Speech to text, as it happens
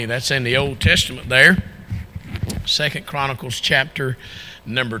That's in the Old Testament there, 2 Chronicles chapter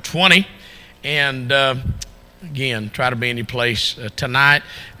number 20. And again, try to be in your place tonight,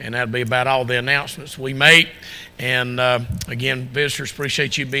 and that'll be about all the announcements we make. And again, visitors,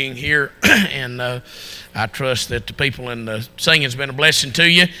 appreciate you being here, and I trust that the people in the singing's been a blessing to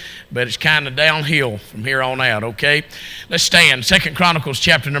you, but it's kind of downhill from here on out, okay? Let's stand. 2 Chronicles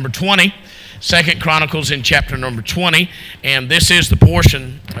chapter number 20. 2 Chronicles in chapter number 20, and this is the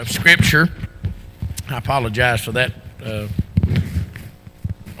portion of Scripture. I apologize for that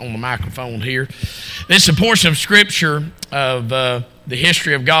on the microphone here. This is a portion of Scripture of the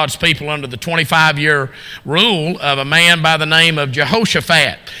history of God's people under the 25-year rule of a man by the name of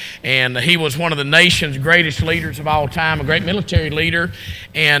Jehoshaphat. And he was one of the nation's greatest leaders of all time, a great military leader.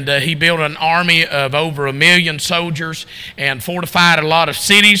 And he built an army of over 1 million soldiers and fortified a lot of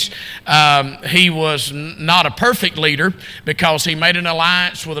cities. He was not a perfect leader because he made an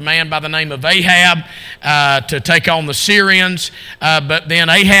alliance with a man by the name of Ahab to take on the Syrians. But then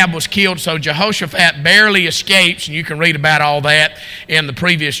Ahab was killed, so Jehoshaphat barely escapes. And you can read about all that in the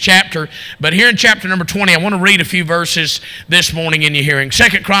previous chapter. But here in chapter number 20, I want to read a few verses this morning in your hearing.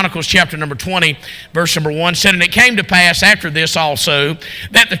 2 Chronicles chapter number 20, verse number 1 said, "And it came to pass after this also,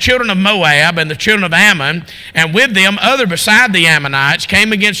 that the children of Moab and the children of Ammon, and with them other beside the Ammonites,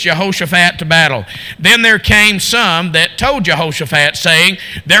 came against Jehoshaphat to battle. Then there came some that told Jehoshaphat, saying,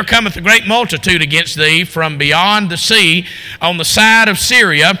 There cometh a great multitude against thee from beyond the sea on the side of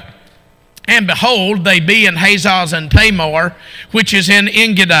Syria. And behold, they be in Hazaz and Tamar, which is in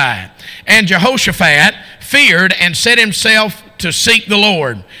Engedi. And Jehoshaphat feared and set himself to seek the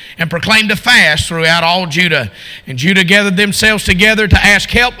Lord, and proclaimed a fast throughout all Judah. And Judah gathered themselves together to ask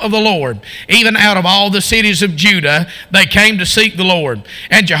help of the Lord. Even out of all the cities of Judah, they came to seek the Lord.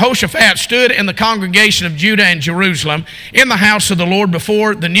 And Jehoshaphat stood in the congregation of Judah and Jerusalem in the house of the Lord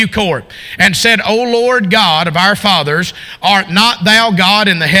before the new court, and said, O Lord God of our fathers, art not thou God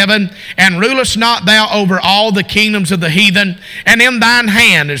in the heaven, and rulest not thou over all the kingdoms of the heathen? And in thine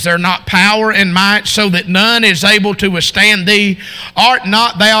hand is there not power and might, so that none is able to withstand thee? Art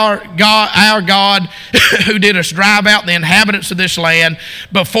not thou our God, who didst drive out the inhabitants of this land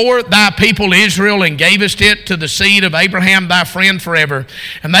before thy people Israel, and gavest it to the seed of Abraham thy friend forever?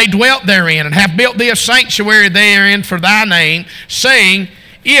 And they dwelt therein, and have built thee a sanctuary therein for thy name, saying,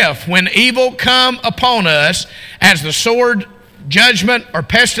 If, when evil come upon us, as the sword, judgment, or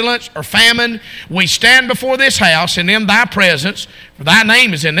pestilence, or famine, we stand before this house and in thy presence, for thy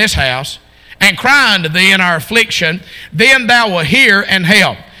name is in this house, and cry unto thee in our affliction, then thou wilt hear and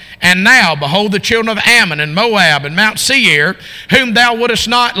help. And now, behold, the children of Ammon and Moab and Mount Seir, whom thou wouldest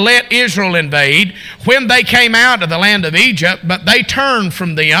not let Israel invade, when they came out of the land of Egypt, but they turned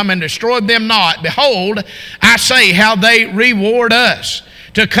from them and destroyed them not. Behold, I say how they reward us,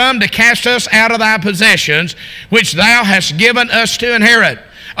 to come to cast us out of thy possessions, which thou hast given us to inherit.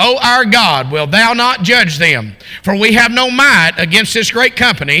 O our God, wilt thou not judge them? For we have no might against this great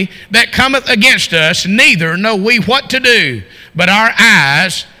company that cometh against us, neither know we what to do, but our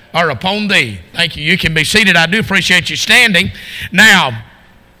eyes are upon thee." Thank you. You can be seated. I do appreciate you standing. Now,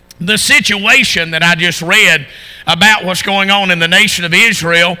 the situation that I just read about what's going on in the nation of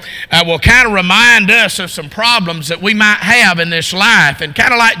Israel will kind of remind us of some problems that we might have in this life. And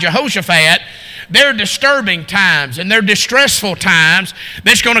kind of like Jehoshaphat, they're disturbing times and they're distressful times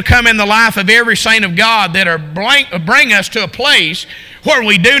that's going to come in the life of every saint of God that are bring us to a place where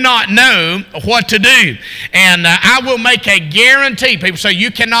we do not know what to do. And I will make a guarantee. People say, you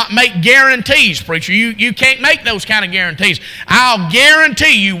cannot make guarantees, preacher. You can't make those kind of guarantees. I'll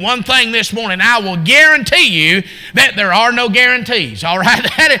guarantee you one thing this morning. I will guarantee you that there are no guarantees. All right?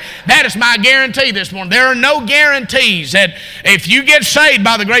 That is my guarantee this morning. There are no guarantees that if you get saved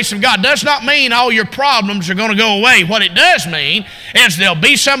by the grace of God, does not mean all your problems are going to go away. What it does mean is there'll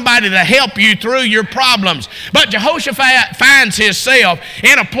be somebody to help you through your problems. But Jehoshaphat finds himself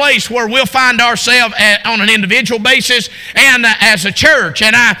in a place where we'll find ourselves on an individual basis and as a church.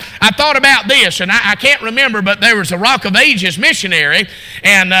 And I thought about this, and I can't remember, but there was a Rock of Ages missionary,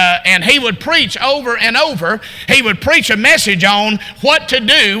 and he would preach over and over. He would preach a message on what to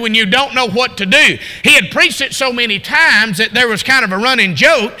do when you don't know what to do. He had preached it so many times that there was kind of a running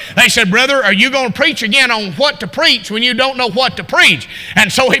joke. They said, brother, are you going to preach again on what to preach when you don't know what to preach? And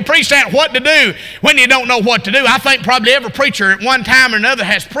so he preached that what to do when you don't know what to do. I think probably every preacher at one time time or another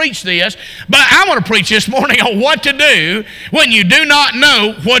has preached this, but I want to preach this morning on what to do when you do not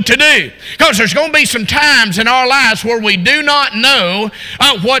know what to do. Because there's going to be some times in our lives where we do not know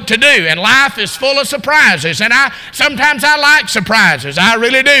what to do. And life is full of surprises. And sometimes I like surprises. I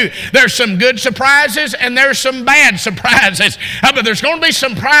really do. There's some good surprises and there's some bad surprises. But there's going to be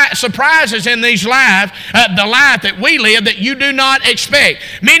some surprises in these life, the life that we live, that you do not expect.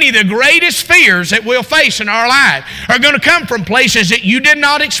 Many of the greatest fears that we'll face in our life are going to come from places that you did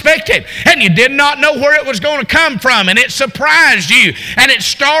not expect it, and you did not know where it was going to come from, and it surprised you, and it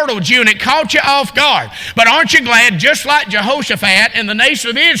startled you, and it caught you off guard. But aren't you glad, just like Jehoshaphat and the nation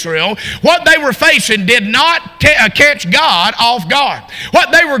of Israel, what they were facing did not catch God off guard.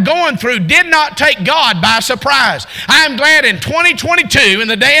 What they were going through did not take God by surprise. I am glad in 2022, in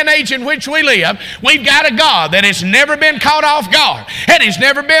the day and age in which we live, we've got a God that has never been caught off guard, and He's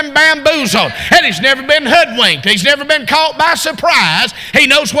never been bamboozled, and He's never been hoodwinked. He's never been caught by surprise. He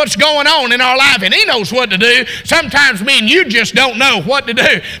knows what's going on in our life, and He knows what to do. Sometimes me and you just don't know what to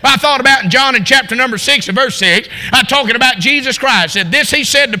do. But I thought about in John in chapter number 6 and verse 6, talking about Jesus Christ. Said this He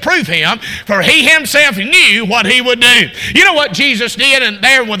said to prove Him, for He Himself knew what He would do. You know what Jesus did in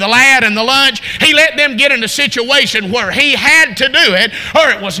there with the lad and the lunch? He let them get in a situation where He had to do it, or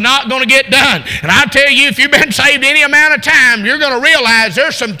it was not going to get done. And I tell you, if you've been saved any amount of time, you're going to realize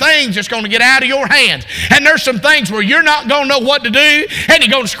there's some things that's going to get out of your hands. And there's some things where you're not going to know what to do, and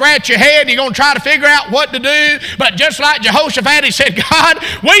you're going to scratch your head, and you're going to try to figure out what to do. But just like Jehoshaphat, he said, God,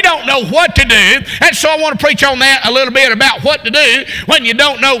 we don't know what to do. And so I want to preach on that a little bit about what to do when you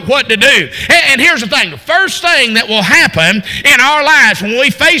don't know what to do. And here's the thing. The first thing that will happen in our lives when we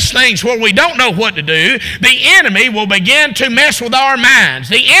face things where we don't know what to do, the enemy will begin to mess with our minds.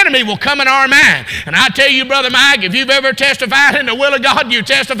 The enemy will come in our mind. And I tell you, Brother Mike, if you've ever testified in the will of God, you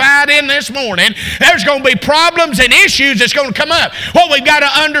testified in this morning, there's going to be problems and issues that's going to come up. What we've got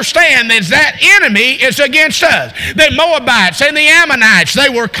to understand is that enemy is against us. The Moabites and the Ammonites, they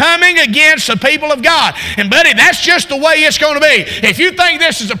were coming against the people of God. And buddy, that's just the way it's going to be. If you think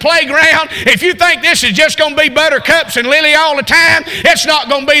this is a playground, if you think this is just going to be buttercups and lily all the time, it's not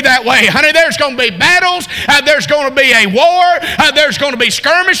going to be that way. Honey, there's going to be battles. There's going to be a war. There's going to be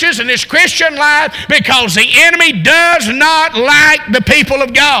skirmishes in this Christian life, because the enemy does not like the people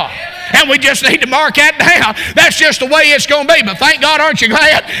of God. And we just need to mark that down. That's just the way it's going to be. But thank God, aren't you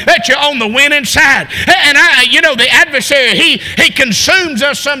glad that you're on the winning side? And the adversary, he consumes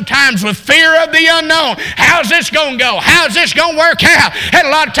us sometimes with fear of the unknown. How's this going to go? How's this going to work out? And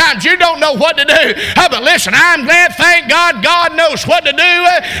a lot of times you don't know what to do. But listen, I'm glad, thank God, God knows what to do.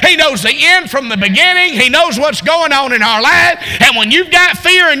 He knows the end from the beginning. He knows what's going on in our life. And when you've got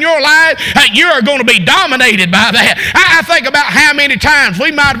fear in your life, you are going to be dominated by that. I think about how many times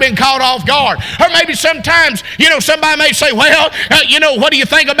we might have been caught off guard. Or maybe sometimes, somebody may say, well, what do you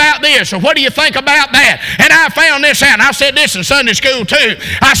think about this? Or what do you think about that? And I found this out, and I said this in Sunday school too.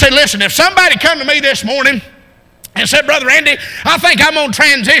 I said, listen, if somebody come to me this morning and said, Brother Andy, I think I'm going to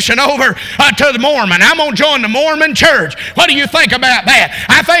transition over to the Mormon. I'm going to join the Mormon church. What do you think about that?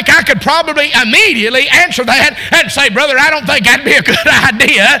 I think I could probably immediately answer that and say, brother, I don't think that'd be a good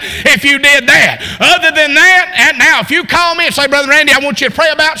idea if you did that. Other than that, and now if you call me and say, Brother Andy, I want you to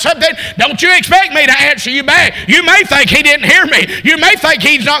pray about something, don't you expect me to answer you back. You may think he didn't hear me. You may think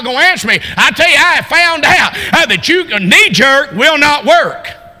he's not going to answer me. I tell you, I have found out that knee-jerk will not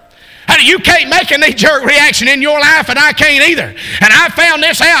work. You can't make a knee-jerk reaction in your life, and I can't either. And I found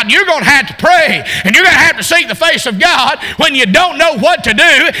this out. You're going to have to pray, and you're going to have to seek the face of God when you don't know what to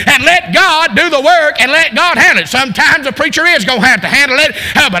do, and let God do the work and let God handle it. Sometimes a preacher is going to have to handle it,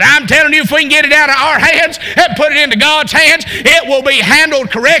 but I'm telling you, if we can get it out of our hands and put it into God's hands, it will be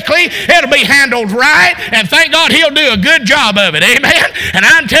handled correctly. It'll be handled right, and thank God He'll do a good job of it. Amen? And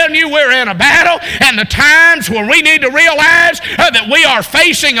I'm telling you, we're in a battle, and the times where we need to realize that we are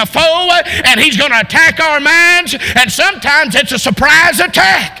facing a foe, and he's going to attack our minds, and sometimes it's a surprise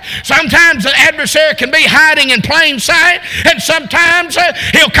attack. Sometimes the adversary can be hiding in plain sight, and sometimes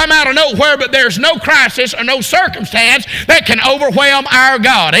he'll come out of nowhere, but there's no crisis or no circumstance that can overwhelm our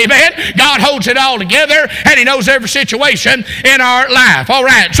God. Amen? God holds it all together, and He knows every situation in our life. All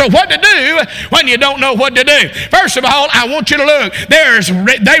right, so what to do when you don't know what to do? First of all, I want you to look.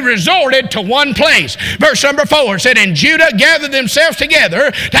 They resorted to one place. Verse number 4 said, and Judah gathered themselves together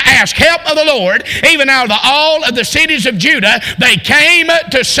to ask help of the Lord, even out of all of the cities of Judah, they came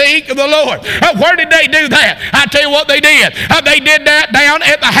to seek the Lord. Where did they do that? I tell you what they did. They did that down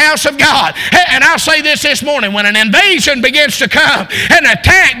at the house of God. And I'll say this morning, when an invasion begins to come, an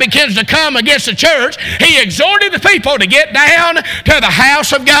attack begins to come against the church, he exhorted the people to get down to the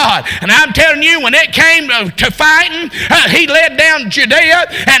house of God. And I'm telling you, when it came to fighting, he led down Judea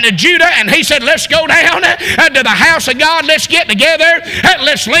and to Judah, and he said, let's go down to the house of God. Let's get together.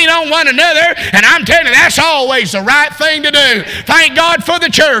 Let's lean on one another. And I'm telling you, that's always the right thing to do. Thank God for the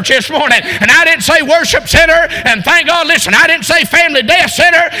church this morning. And I didn't say worship center, and thank God, listen, I didn't say family death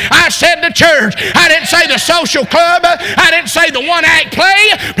center. I said the church. I didn't say the social club. I didn't say the one-act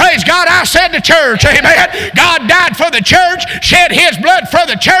play. Praise God, I said the church. Amen. God died for the church, shed his blood for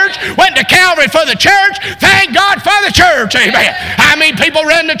the church, went to Calvary for the church. Thank God for the church. Amen. I mean, people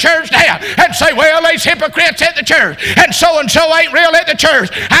run the church down and say, well, these hypocrites at the church, and so ain't real at the church.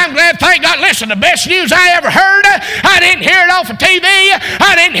 I'm glad, thank God. Listen, the best news I ever heard, I didn't hear it off of TV.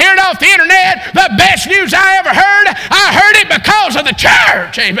 I didn't hear it off the internet. The best news I ever heard, I heard it because of the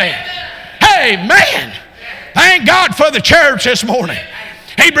church. Amen. Amen. Thank God for the church this morning.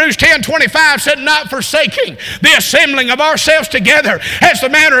 Hebrews 10:25 said, not forsaking the assembling of ourselves together as the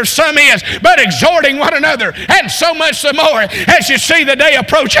manner of some is, but exhorting one another, and so much the more as you see the day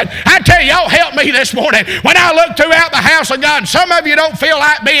approaching. I tell you, y'all help me this morning. When I look throughout the house of God, and some of you don't feel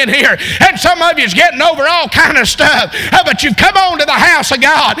like being here, and some of you is getting over all kind of stuff, but you come on to the house of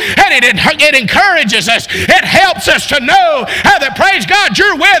God, and it encourages us. It helps us to know that, praise God,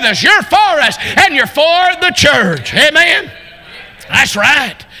 you're with us, you're for us, and you're for the church. Amen. That's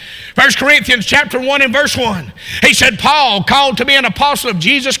right. 1 Corinthians chapter 1 and verse 1. He said, Paul, called to be an apostle of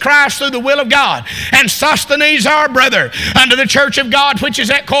Jesus Christ through the will of God, and Sosthenes our brother, unto the church of God which is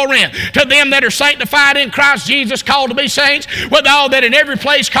at Corinth, to them that are sanctified in Christ Jesus, called to be saints, with all that in every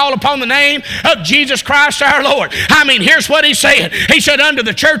place call upon the name of Jesus Christ our Lord. I mean, here's what he said. He said, unto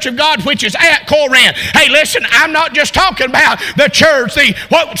the church of God which is at Corinth. Hey, listen, I'm not just talking about the church,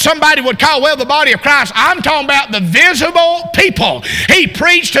 what somebody would call, well, the body of Christ. I'm talking about the visible people. He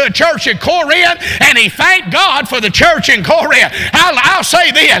preached to a church in Corinth, and he thanked God for the church in Corinth. I'll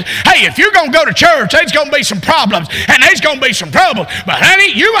say this. Hey, if you're going to go to church, there's going to be some problems, and there's going to be some trouble. But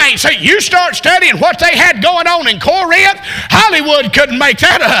honey, you start studying what they had going on in Corinth, Hollywood couldn't make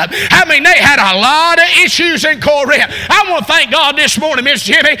that up. I mean, they had a lot of issues in Corinth. I want to thank God this morning, Miss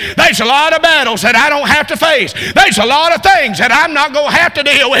Jimmy, there's a lot of battles that I don't have to face. There's a lot of things that I'm not going to have to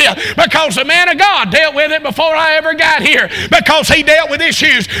deal with, because the man of God dealt with it before I ever got here, because he dealt with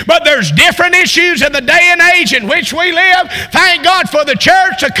issues. But there's different issues in the day and age in which we live. Thank God for the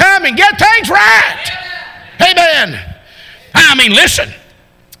church to come and get things right. Amen. I mean, listen,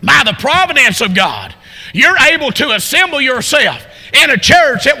 by the providence of God, you're able to assemble yourself in a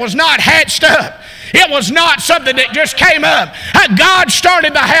church that was not hatched up. It was not something that just came up. God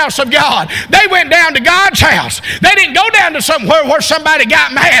started the house of God. They went down to God's house. They didn't go down to somewhere where somebody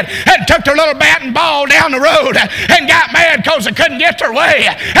got mad and took their little bat and ball down the road and got mad because they couldn't get their way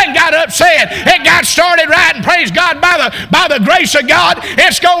and got upset. It got started right, and praise God, by the grace of God,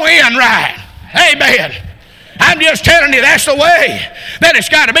 it's going in right. Amen. I'm just telling you, that's the way that it's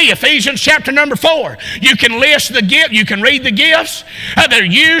got to be. Ephesians chapter number 4. You can list the gift. You can read the gifts that are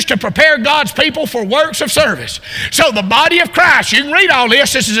used to prepare God's people for works of service. So the body of Christ, you can read all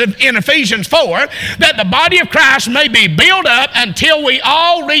this. This is in Ephesians 4, that the body of Christ may be built up until we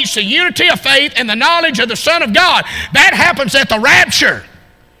all reach the unity of faith and the knowledge of the Son of God. That happens at the rapture.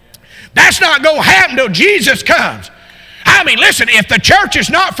 That's not going to happen till Jesus comes. I mean, listen, if the church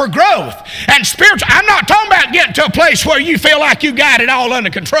is not for growth and spiritual, I'm not talking about getting to a place where you feel like you got it all under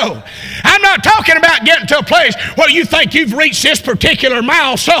control. I'm not talking about getting to a place where you think you've reached this particular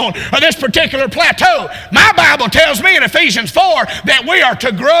milestone or this particular plateau. My Bible tells me in Ephesians 4 that we are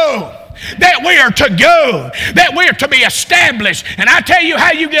to grow, that we are to go, that we are to be established. And I tell you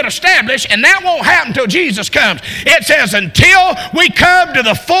how you get established, and that won't happen until Jesus comes. It says until we come to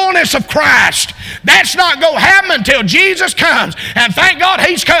the fullness of Christ. That's not going to happen until Jesus comes. And thank God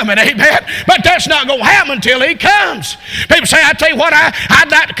he's coming, amen. But that's not going to happen until he comes. People say, I tell you what,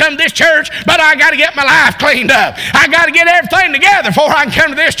 I'd like to come to this church, but I got to get my life cleaned up. I got to get everything together before I can come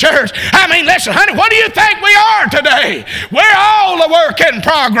to this church. I mean, listen, honey, what do you think we are today? We're all a work in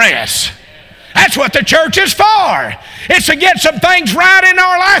progress. That's what the church is for. It's to get some things right in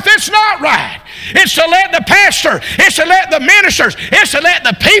our life. It's not right. It's to let the pastor, it's to let the ministers, it's to let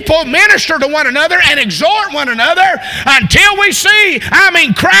the people minister to one another and exhort one another until we see,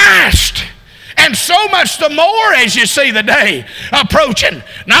 Christ. And so much the more as you see the day approaching.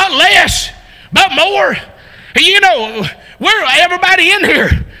 Not less, but more. You know, everybody in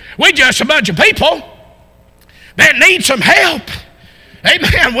here, We're just a bunch of people that need some help.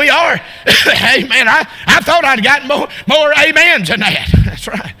 Amen, we are. Amen, I thought I'd gotten more amens than that. That's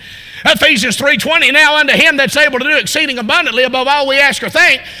right. Ephesians 3:20, now unto him that's able to do exceeding abundantly above all we ask or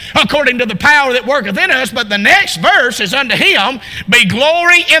think, according to the power that worketh in us. But the next verse is, unto him be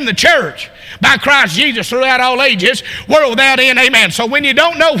glory in the church by Christ Jesus throughout all ages, world without end. Amen. So when you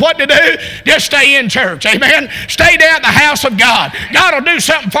don't know what to do, just stay in church. Amen. Stay down at the house of God. God will do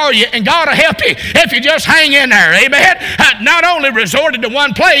something for you, and God will help you if you just hang in there. Amen. Not only resorted to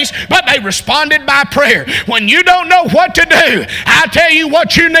one place, but they responded by prayer. When you don't know what to do, I tell you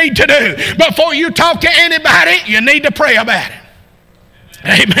what you need to do. Before you talk to anybody, you need to pray about it.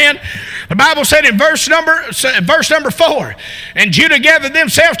 Amen. The Bible said in verse number 4, and Judah gathered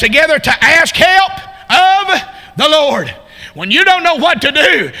themselves together to ask help of the Lord. When you don't know what to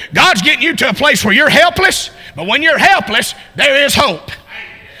do, God's getting you to a place where you're helpless, but when you're helpless, there is hope.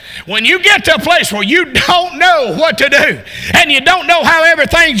 When you get to a place where you don't know what to do and you don't know how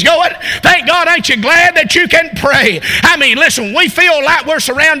everything's going, thank God, ain't you glad that you can pray? I mean, listen, we feel like we're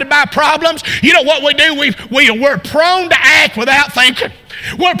surrounded by problems. You know what we do? We're prone to act without thinking.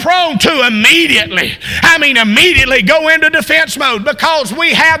 We're prone to immediately go into defense mode because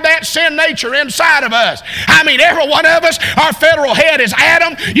we have that sin nature inside of us. I mean, every one of us, our federal head is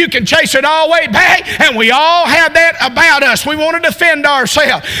Adam. You can chase it all the way back, and we all have that about us. We want to defend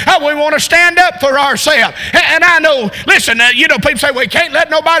ourselves. We want to stand up for ourselves. And I know, listen, people say, well, you can't let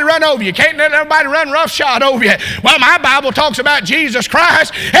nobody run over you. Can't let nobody run roughshod over you. Well, my Bible talks about Jesus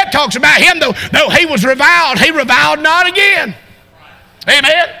Christ. It talks about him, though he was reviled, he reviled not again.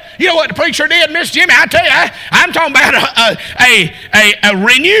 Amen. You know what the preacher did, Miss Jimmy? I tell you, I'm talking about a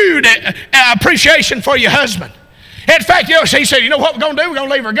renewed appreciation for your husband. In fact, he said, you know what we're going to do? We're going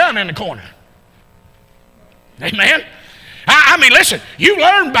to leave our gun in the corner. Amen. I mean, listen, you've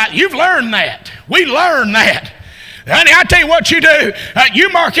learned that. We learned that. Honey, I tell you what you do. You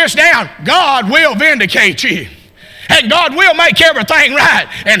mark this down. God will vindicate you. And God will make everything right.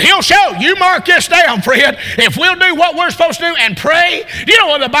 And he'll show. You mark this down, Fred. If we'll do what we're supposed to do and pray, you know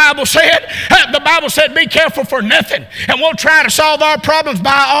what the Bible said? The Bible said, be careful for nothing. And we'll try to solve our problems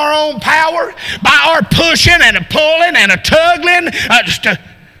by our own power, by our pushing and a pulling and a tugging,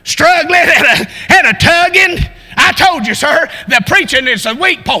 struggling and a tugging. I told you, sir, the preaching is a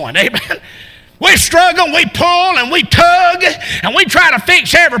weak point. Amen. We struggle, we pull, and we tug, and we try to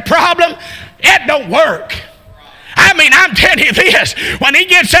fix every problem. It don't work. I mean, I'm telling you this, when he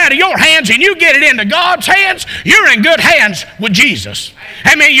gets out of your hands and you get it into God's hands, you're in good hands with Jesus.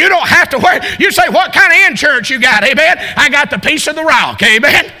 I mean, you don't have to worry. You say, what kind of insurance you got? Amen. I got the Peace of the Rock.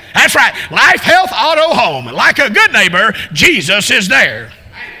 Amen. That's right. Life, health, auto, home. Like a good neighbor, Jesus is there.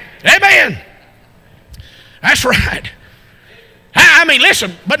 Amen. That's right. I mean,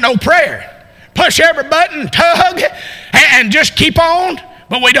 listen, but no prayer. Push every button, tug, and just keep on,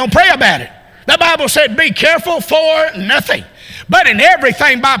 but we don't pray about it. The Bible said, be careful for nothing, but in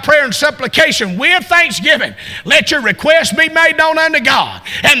everything by prayer and supplication with thanksgiving, let your requests be made known unto God.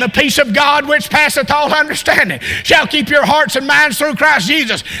 And the peace of God which passeth all understanding shall keep your hearts and minds through Christ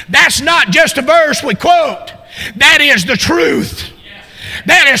Jesus. That's not just a verse we quote. That is the truth.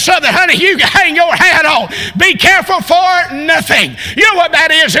 That is something, honey, you can hang your hat on. Be careful for nothing. You know what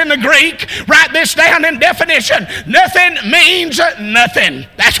that is in the Greek? Write this down in definition. Nothing means nothing.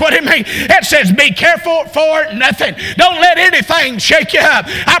 That's what it means. It says be careful for nothing. Don't let anything shake you up.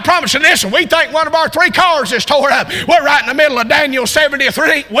 I promise you this, we think one of our 3 cars is tore up. We're right in the middle of Daniel's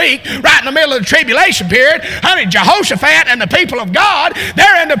 70th week, right in the middle of the tribulation period. Honey, Jehoshaphat and the people of God,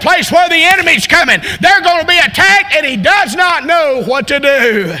 they're in the place where the enemy's coming. They're going to be attacked, and he does not know what to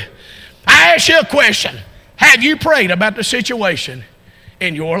do. I ask you a question. Have you prayed about the situation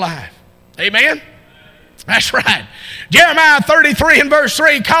in your life? Amen? That's right. Jeremiah 33 and verse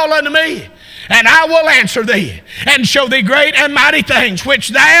 3, call unto me, and I will answer thee, and show thee great and mighty things which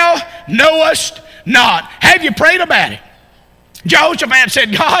thou knowest not. Have you prayed about it? Jehoshaphat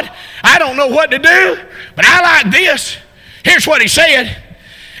said, God, I don't know what to do, but I like this. Here's what he said.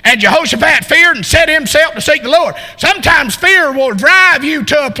 And Jehoshaphat feared and set himself to seek the Lord. Sometimes fear will drive you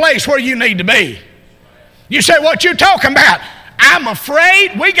to a place where you need to be. You say, what you talking about? I'm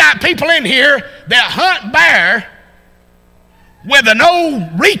afraid we got people in here that hunt bear with an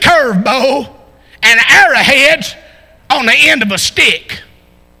old recurve bow and arrowheads on the end of a stick.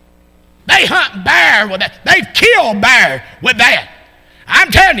 They hunt bear with that. They've killed bear with that.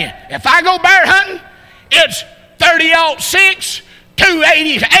 I'm telling you, if I go bear hunting, it's 30-06,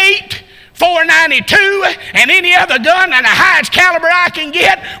 288, .492 and any other gun and the highest caliber I can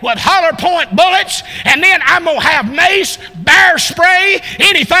get with holler point bullets, and then I'm going to have mace, bear spray,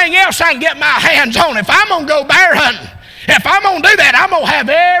 anything else I can get my hands on. If I'm going to go bear hunting, if I'm going to do that, I'm going to have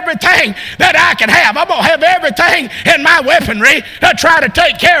everything that I can have. I'm going to have everything in my weaponry to try to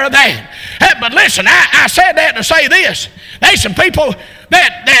take care of that. But listen, I said that to say this. There's some people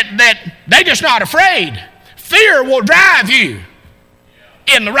that they just not afraid. Fear will drive you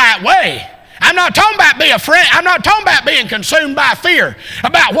in the right way. I'm not talking about being afraid. I'm not talking about being consumed by fear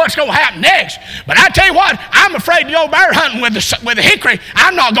about what's going to happen next. But I tell you what, I'm afraid to go bear hunting with a hickory.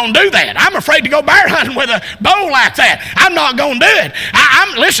 I'm not going to do that. I'm afraid to go bear hunting with a bow like that. I'm not going to do it.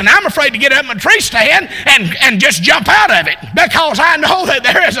 I'm afraid to get up in a tree stand and just jump out of it, because I know that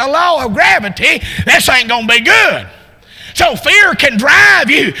there is a law of gravity. This ain't going to be good. So fear can drive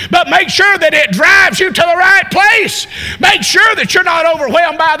you, but make sure that it drives you to the right place. Make sure that you're not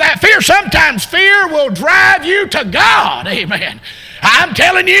overwhelmed by that fear. Sometimes fear will drive you to God. Amen. I'm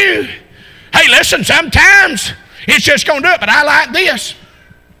telling you. Hey, listen, sometimes it's just going to do it, but I like this.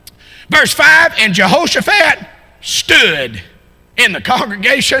 Verse 5, and Jehoshaphat stood in the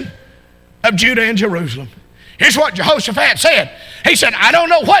congregation of Judah and Jerusalem. Here's what Jehoshaphat said. He said, I don't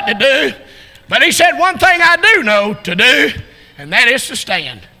know what to do, but he said, one thing I do know to do, and that is to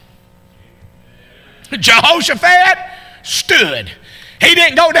stand. Jehoshaphat stood. He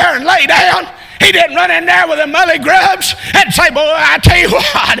didn't go there and lay down. He didn't run in there with the mully grubs and say, boy, I tell you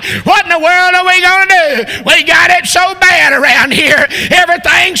what in the world are we going to do? We got it so bad around here.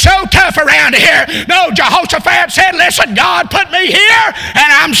 Everything's so tough around here. No, Jehoshaphat said, listen, God put me here,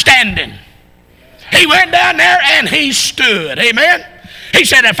 and I'm standing. He went down there and he stood. Amen. He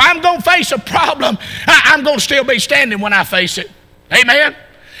said, if I'm going to face a problem, I'm going to still be standing when I face it. Amen?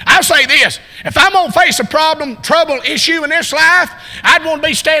 I'll say this. If I'm going to face a problem, trouble, issue in this life, I'd want to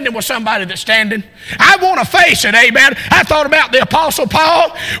be standing with somebody that's standing. I want to face it, amen? I thought about the Apostle Paul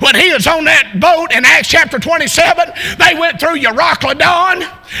when he was on that boat in Acts chapter 27. They went through Euroclydon.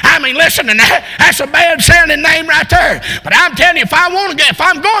 I mean, listen, and that's a bad sounding name right there. But I'm telling you, if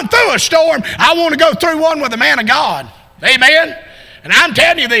I'm going through a storm, I want to go through one with a man of God. Amen? And I'm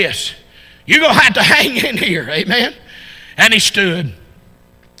telling you this, you're going to have to hang in here, amen? And he stood.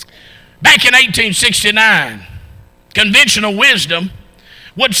 Back in 1869, conventional wisdom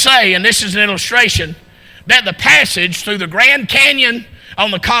would say, and this is an illustration, that the passage through the Grand Canyon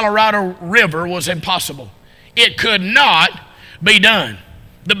on the Colorado River was impossible. It could not be done.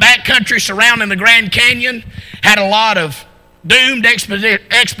 The backcountry surrounding the Grand Canyon had a lot of doomed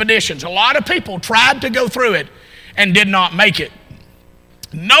expeditions. A lot of people tried to go through it and did not make it.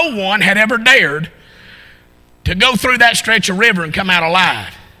 No one had ever dared to go through that stretch of river and come out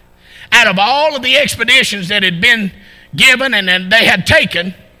alive. Out of all of the expeditions that had been given and they had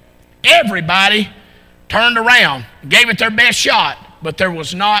taken, everybody turned around, gave it their best shot, but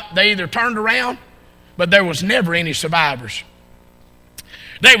they either turned around, but there was never any survivors.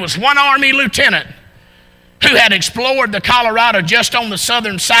 There was one Army lieutenant who had explored the Colorado just on the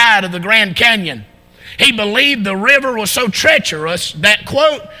southern side of the Grand Canyon. He believed the river was so treacherous that,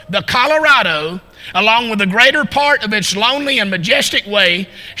 quote, the Colorado, along with the greater part of its lonely and majestic way,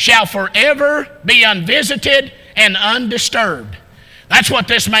 shall forever be unvisited and undisturbed. That's what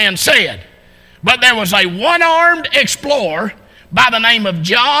this man said. But there was a one-armed explorer by the name of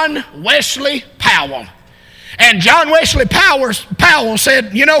John Wesley Powell. And John Wesley Powell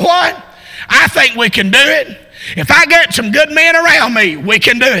said, you know what? I think we can do it. If I get some good men around me, we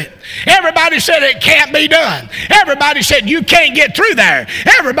can do it. Everybody said it can't be done. Everybody said you can't get through there.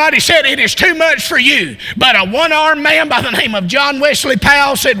 Everybody said it is too much for you. But a one-armed man by the name of John Wesley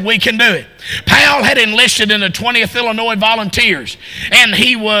Powell said we can do it. Powell had enlisted in the 20th Illinois Volunteers, and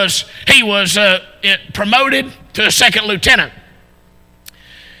he was promoted to a second lieutenant.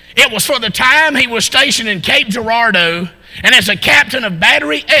 It was for the time he was stationed in Cape Girardeau, and as a captain of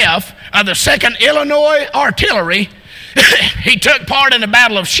Battery F of the 2nd Illinois Artillery, he took part in the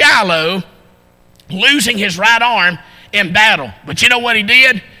Battle of Shiloh, losing his right arm in battle. But you know what he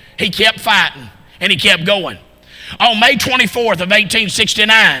did? He kept fighting, and he kept going. On May 24th of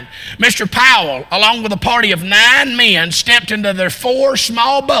 1869, Mr. Powell, along with a party of 9 men, stepped into their 4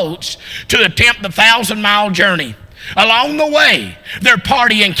 small boats to attempt the 1,000-mile journey. Along the way, their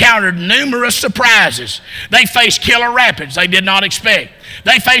party encountered numerous surprises. They faced killer rapids they did not expect.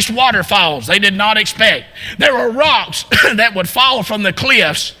 They faced waterfalls they did not expect. There were rocks that would fall from the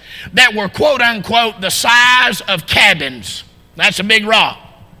cliffs that were, quote unquote, the size of cabins. That's a big rock.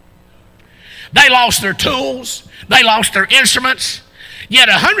 They lost their tools. They lost their instruments. Yet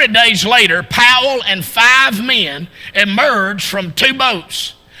 100 days later, Powell and 5 men emerged from 2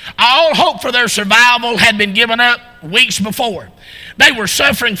 boats. All hope for their survival had been given up weeks before. They were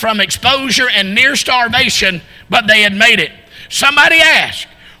suffering from exposure and near starvation, but they had made it. Somebody asked,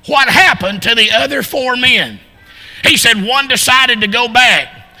 what happened to the other 4 men? He said one decided to go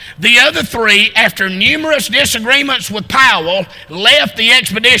back. The other 3, after numerous disagreements with Powell, left the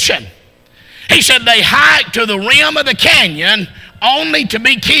expedition. He said they hiked to the rim of the canyon only to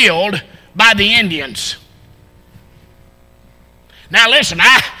be killed by the Indians. Now listen,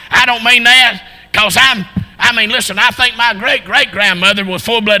 I don't mean that because listen, I think my great-great-grandmother was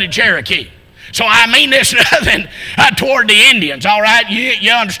full-blooded Cherokee. So I mean this nothing toward the Indians, all right?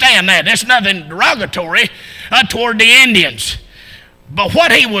 You understand that. There's nothing derogatory toward the Indians. But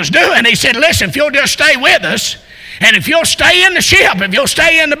what he was doing, he said, listen, if you'll just stay with us, and if you'll stay in the ship, if you'll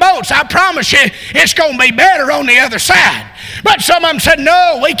stay in the boats, I promise you it's going to be better on the other side. But some of them said,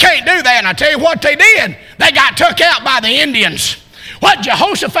 no, we can't do that. And I tell you what they did. They got took out by the Indians. What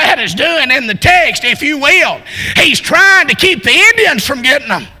Jehoshaphat is doing in the text, if you will, he's trying to keep the Indians from getting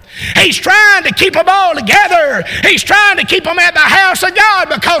them. He's trying to keep them all together. He's trying to keep them at the house of God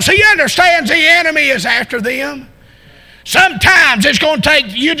because he understands the enemy is after them. Sometimes it's going to take,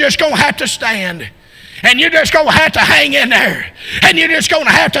 you're just going to have to stand. And you're just going to have to hang in there. And you're just going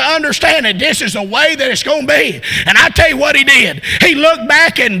to have to understand that this is the way that it's going to be. And I tell you what he did. He looked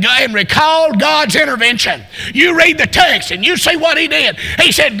back and recalled God's intervention. You read the text and you see what he did.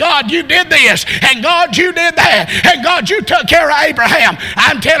 He said, God, you did this. And God, you did that. And God, you took care of Abraham.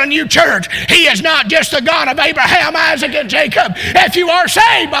 I'm telling you, church, he is not just the God of Abraham, Isaac, and Jacob. If you are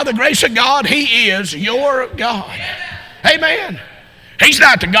saved by the grace of God, he is your God. Amen. He's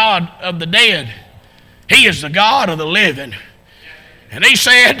not the God of the dead. He is the God of the living. And he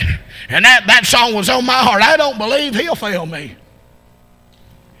said, and that song was on my heart, I don't believe he'll fail me.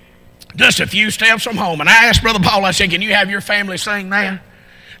 Just a few steps from home. And I asked Brother Paul, I said, can you have your family sing that?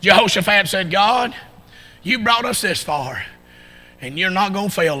 Jehoshaphat said, God, you brought us this far, and you're not going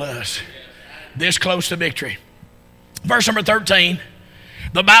to fail us this close to victory. Verse number 13,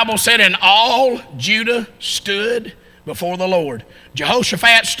 the Bible said, and all Judah stood before the Lord.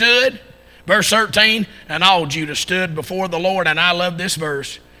 Jehoshaphat stood. Verse 13, and all Judah stood before the Lord, and I love this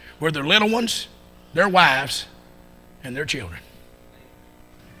verse, were their little ones, their wives, and their children.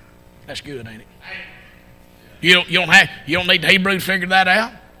 That's good, ain't it? You don't need the Hebrew to figure that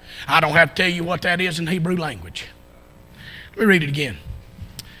out. I don't have to tell you what that is in Hebrew language. Let me read it again.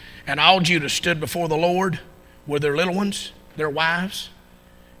 And all Judah stood before the Lord with their little ones, their wives,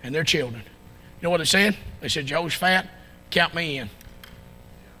 and their children. You know what it said? They said, Jehoshaphat, count me in.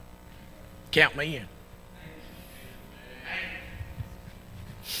 Count me in.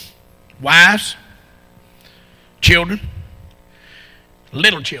 Wives, children,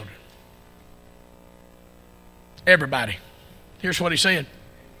 little children, everybody. Here's what he said.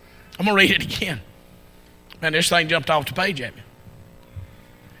 I'm going to read it again. Man, this thing jumped off the page at me.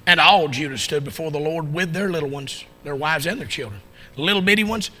 And all Judah stood before the Lord with their little ones, their wives and their children. The little bitty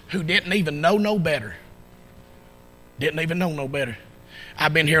ones who didn't even know no better. Didn't even know no better.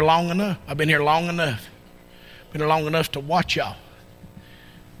 I've been here long enough. Been here long enough to watch y'all.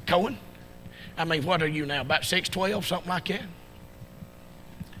 Cohen, what are you now? About 6'12", something like that?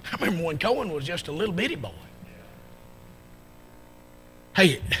 I remember when Cohen was just a little bitty boy.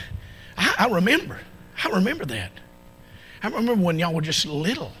 Hey, I remember that. I remember when y'all were just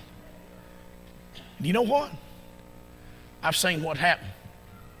little. And you know what? I've seen what happened.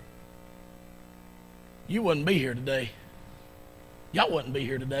 You wouldn't be here today. Y'all wouldn't be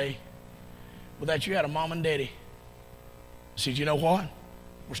here today without you had a mom and daddy. Said, you know what?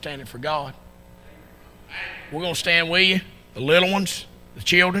 We're standing for God. We're going to stand with you, the little ones, the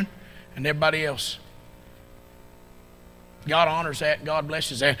children, and everybody else. God honors that. God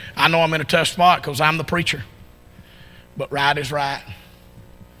blesses that. I know I'm in a tough spot because I'm the preacher. But right is right.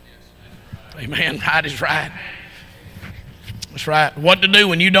 Amen. Right is right. That's right. What to do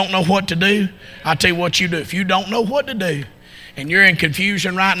when you don't know what to do, I'll tell you what you do. If you don't know what to do, and you're in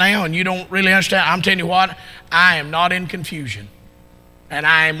confusion right now and you don't really understand, I'm telling you what, I am not in confusion. And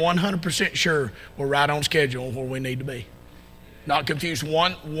I am 100% sure we're right on schedule where we need to be. Not confused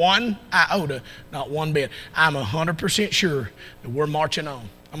one iota, not one bit. I'm 100% sure that we're marching on.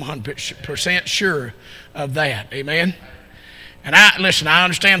 I'm 100% sure of that. Amen? And I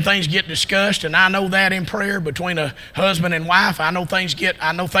understand things get discussed, and I know that in prayer between a husband and wife. I know things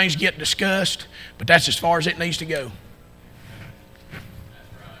get discussed, but that's as far as it needs to go.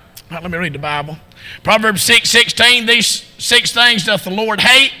 Let me read the Bible. Proverbs 6:16, these 6 things doth the Lord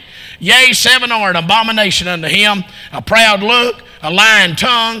hate. Yea, 7 are an abomination unto him. A proud look, a lying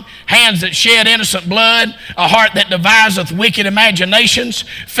tongue, hands that shed innocent blood, a heart that deviseth wicked imaginations,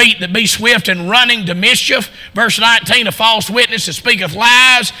 feet that be swift in running to mischief. Verse 19, a false witness that speaketh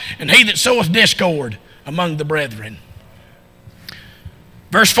lies, and he that soweth discord among the brethren.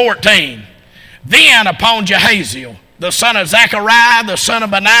 Verse 14, then upon Jehaziel, the son of Zechariah, the son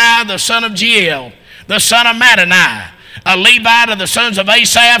of Benaiah, the son of Jeiel, the son of Mattaniah, a Levite of the sons of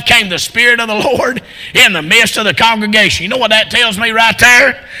Asaph, came the Spirit of the Lord in the midst of the congregation. You know what that tells me right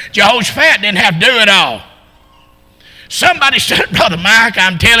there? Jehoshaphat didn't have to do it all. Somebody stood, Brother Mike,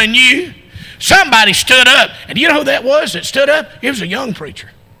 I'm telling you, somebody stood up. And you know who that was that stood up? It was a young preacher.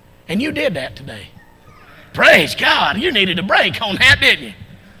 And you did that today. Praise God. You needed a break on that, didn't you?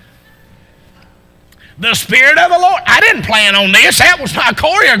 The Spirit of the Lord. I didn't plan on this. That was not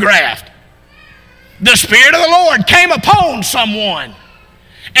choreographed. The Spirit of the Lord came upon someone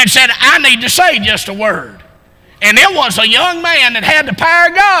and said, I need to say just a word. And it was a young man that had the power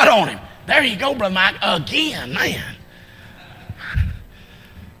of God on him. There you go, Brother Mike. Again, man.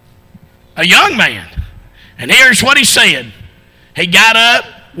 A young man. And here's what he said. He got up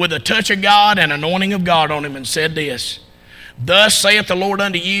with a touch of God and anointing of God on him and said this, thus saith the Lord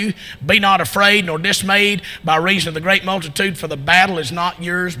unto you, be not afraid nor dismayed by reason of the great multitude, for the battle is not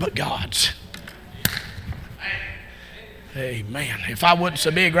yours but God's. Amen. If I wasn't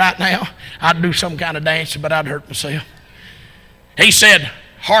so big right now, I'd do some kind of dance, but I'd hurt myself. He said,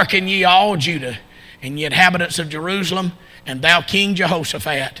 hearken ye all Judah, and ye inhabitants of Jerusalem, and thou King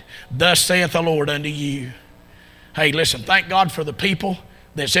Jehoshaphat, thus saith the Lord unto you. Hey, listen, thank God for the people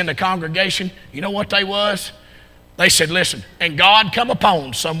that's in the congregation. You know what they was? They said, listen, and God come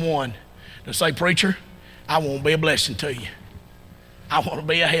upon someone to say, preacher, I want to be a blessing to you. I want to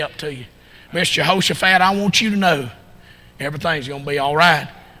be a help to you. Mr. Jehoshaphat, I want you to know everything's going to be all right.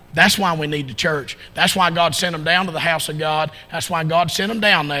 That's why we need the church. That's why God sent them down to the house of God. That's why God sent them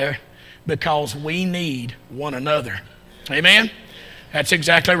down there, because we need one another. Amen? That's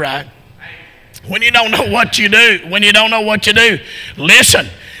exactly right. When you don't know what you do, listen,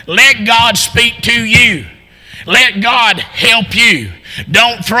 let God speak to you. Let God help you.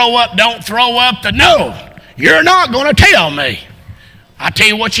 Don't throw up no. You're not going to tell me. I tell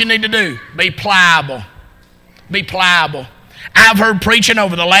you what you need to do. Be pliable. Be pliable. I've heard preaching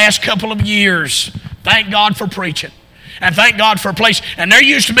over the last couple of years. Thank God for preaching. And thank God for a place. And there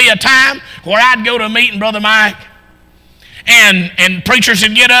used to be a time where I'd go to a meeting, Brother Mike, and preachers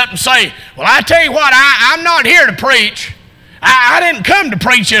would get up and say, well, I tell you what, I'm not here to preach. I didn't come to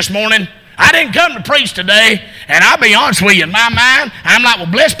preach this morning. I didn't come to preach today. And I'll be honest with you, in my mind, I'm like,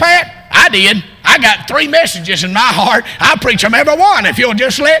 well, bless Pat, I did. I got 3 messages in my heart. I'll preach them every one if you'll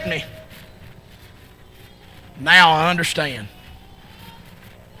just let me. Now I understand.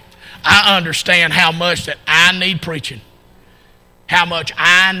 I understand how much that I need preaching. How much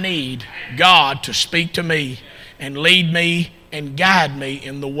I need God to speak to me and lead me and guide me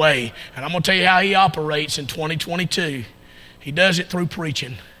in the way. And I'm going to tell you how he operates in 2022. He does it through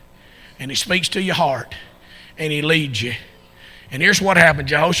preaching. And he speaks to your heart. And he leads you. And here's what happened.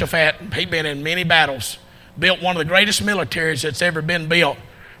 Jehoshaphat, he'd been in many battles. Built one of the greatest militaries that's ever been built.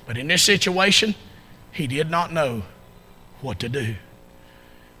 But in this situation, he did not know what to do.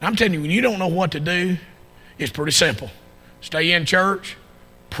 I'm telling you, when you don't know what to do, it's pretty simple. Stay in church,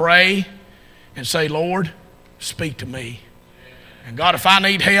 pray, and say, Lord, speak to me. And God, if I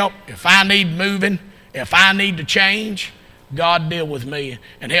need help, if I need moving, if I need to change, God, deal with me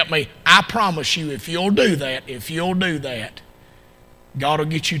and help me. I promise you, if you'll do that, God will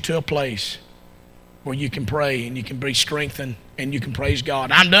get you to a place where you can pray and you can be strengthened and you can praise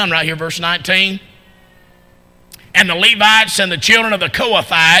God. I'm done right here, verse 19. And the Levites and the children of the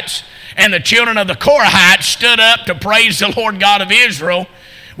Kohathites and the children of the Korahites stood up to praise the Lord God of Israel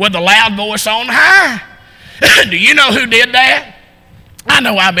with a loud voice on high. Do you know who did that? I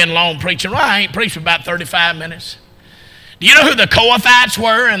know I've been long preaching. Well, I ain't preached for about 35 minutes. Do you know who the Kohathites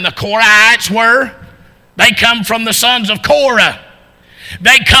were and the Korahites were? They come from the sons of Korah.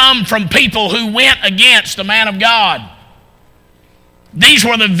 They come from people who went against the man of God. These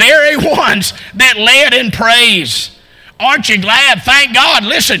were the very ones that led in praise. Aren't you glad? Thank God.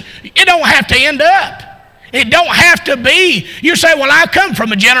 Listen, it don't have to end up. It don't have to be. You say, well, I come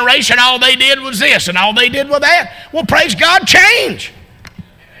from a generation, all they did was this and all they did was that. Well, praise God, change.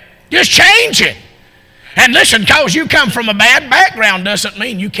 Just change it. And listen, because you come from a bad background doesn't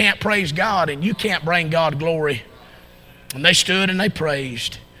mean you can't praise God and you can't bring God glory. And they stood and they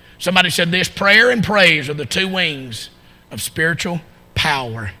praised. Somebody said this, prayer and praise are the two wings of spiritual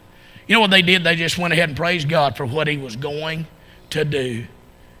power. You know what they did? They just went ahead and praised God for what he was going to do.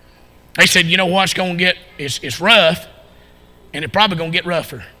 They said, you know what's going to get, it's rough, And it's probably going to get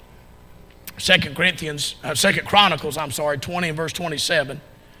rougher. 2 Chronicles 20 and verse 27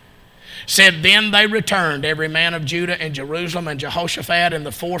 said, then they returned, every man of Judah and Jerusalem, and Jehoshaphat in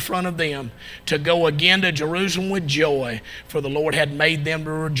the forefront of them, to go again to Jerusalem with joy, for the Lord had made them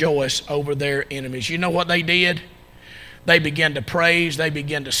to rejoice over their enemies. You know what they did? They began to praise, they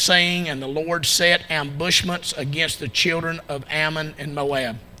began to sing, and the Lord set ambushments against the children of Ammon and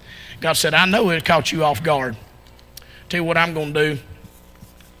Moab. God said, I know it caught you off guard. Tell you what I'm going to do.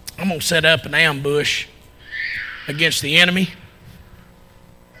 I'm going to set up an ambush against the enemy,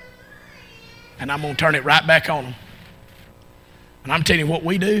 and I'm going to turn it right back on them. And I'm telling you what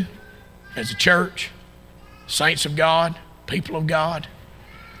we do as a church, saints of God, people of God.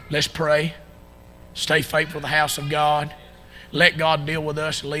 Let's pray. Stay faithful to the house of God. Let God deal with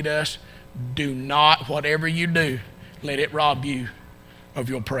us and lead us. Do not, whatever you do, let it rob you of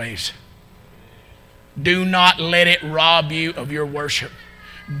your praise. Do not let it rob you of your worship.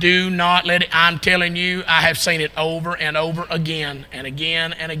 Do not let it, I'm telling you, I have seen it over and over again and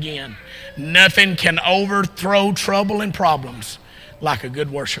again and again. Nothing can overthrow trouble and problems like a good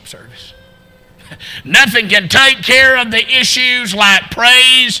worship service. Nothing can take care of the issues like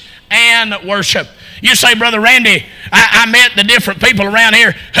praise and worship. You say, Brother Randy, I met the different people around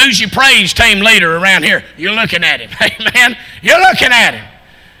here. Who's your praise team leader around here? You're looking at him. Amen. You're looking at him.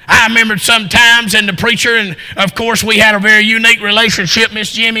 I remember sometimes in the preacher, and of course we had a very unique relationship,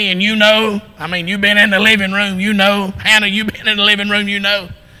 Miss Jimmy, and you know, you've been in the living room, you know. Hannah, you've been in the living room, you know.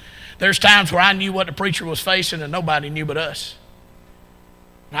 There's times where I knew what the preacher was facing and nobody knew but us.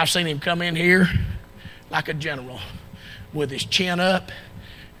 And I've seen him come in here like a general with his chin up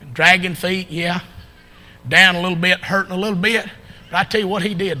and dragging feet, yeah, down a little bit, hurting a little bit. But I tell you what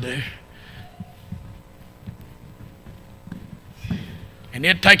he did do. And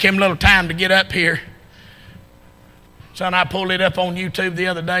it'd take him a little time to get up here. Son, I pulled it up on YouTube the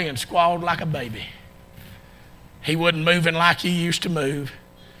other day and squalled like a baby. He wasn't moving like he used to move.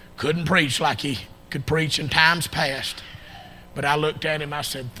 Couldn't preach like he could preach in times past. But I looked at him, I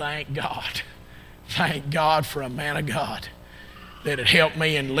said, thank God. Thank God for a man of God that had helped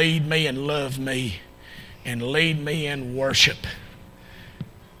me and lead me and love me and lead me in worship.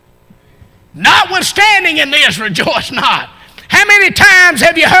 Notwithstanding in this, rejoice not. How many times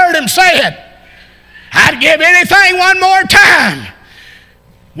have you heard him say it? I'd give anything one more time.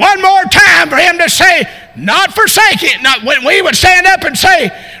 One more time for him to say, not forsake it. Not when we would stand up and say,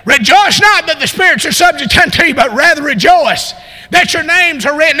 rejoice not that the spirits are subject unto you, but rather rejoice that your names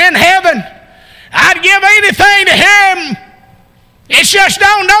are written in heaven. I'd give anything to hear him. It's just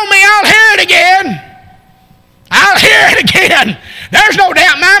don't know me, I'll hear it again. I'll hear it again. There's no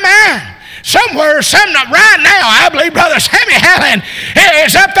doubt in my mind. Somewhere, right now, I believe Brother Sammy Allen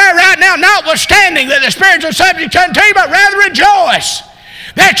is up there right now, notwithstanding that the spirits are subject unto you, but rather rejoice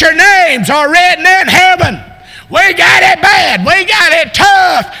that your names are written in heaven. We got it bad. We got it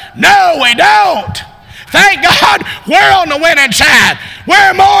tough. No, we don't. Thank God we're on the winning side.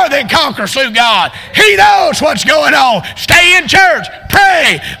 We're more than conquerors through God. He knows what's going on. Stay in church,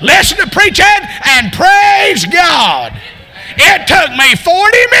 pray, listen to preaching, and praise God. It took me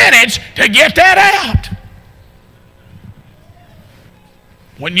 40 minutes to get that out.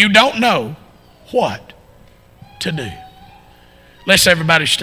 When you don't know what to do. Let's everybody stand.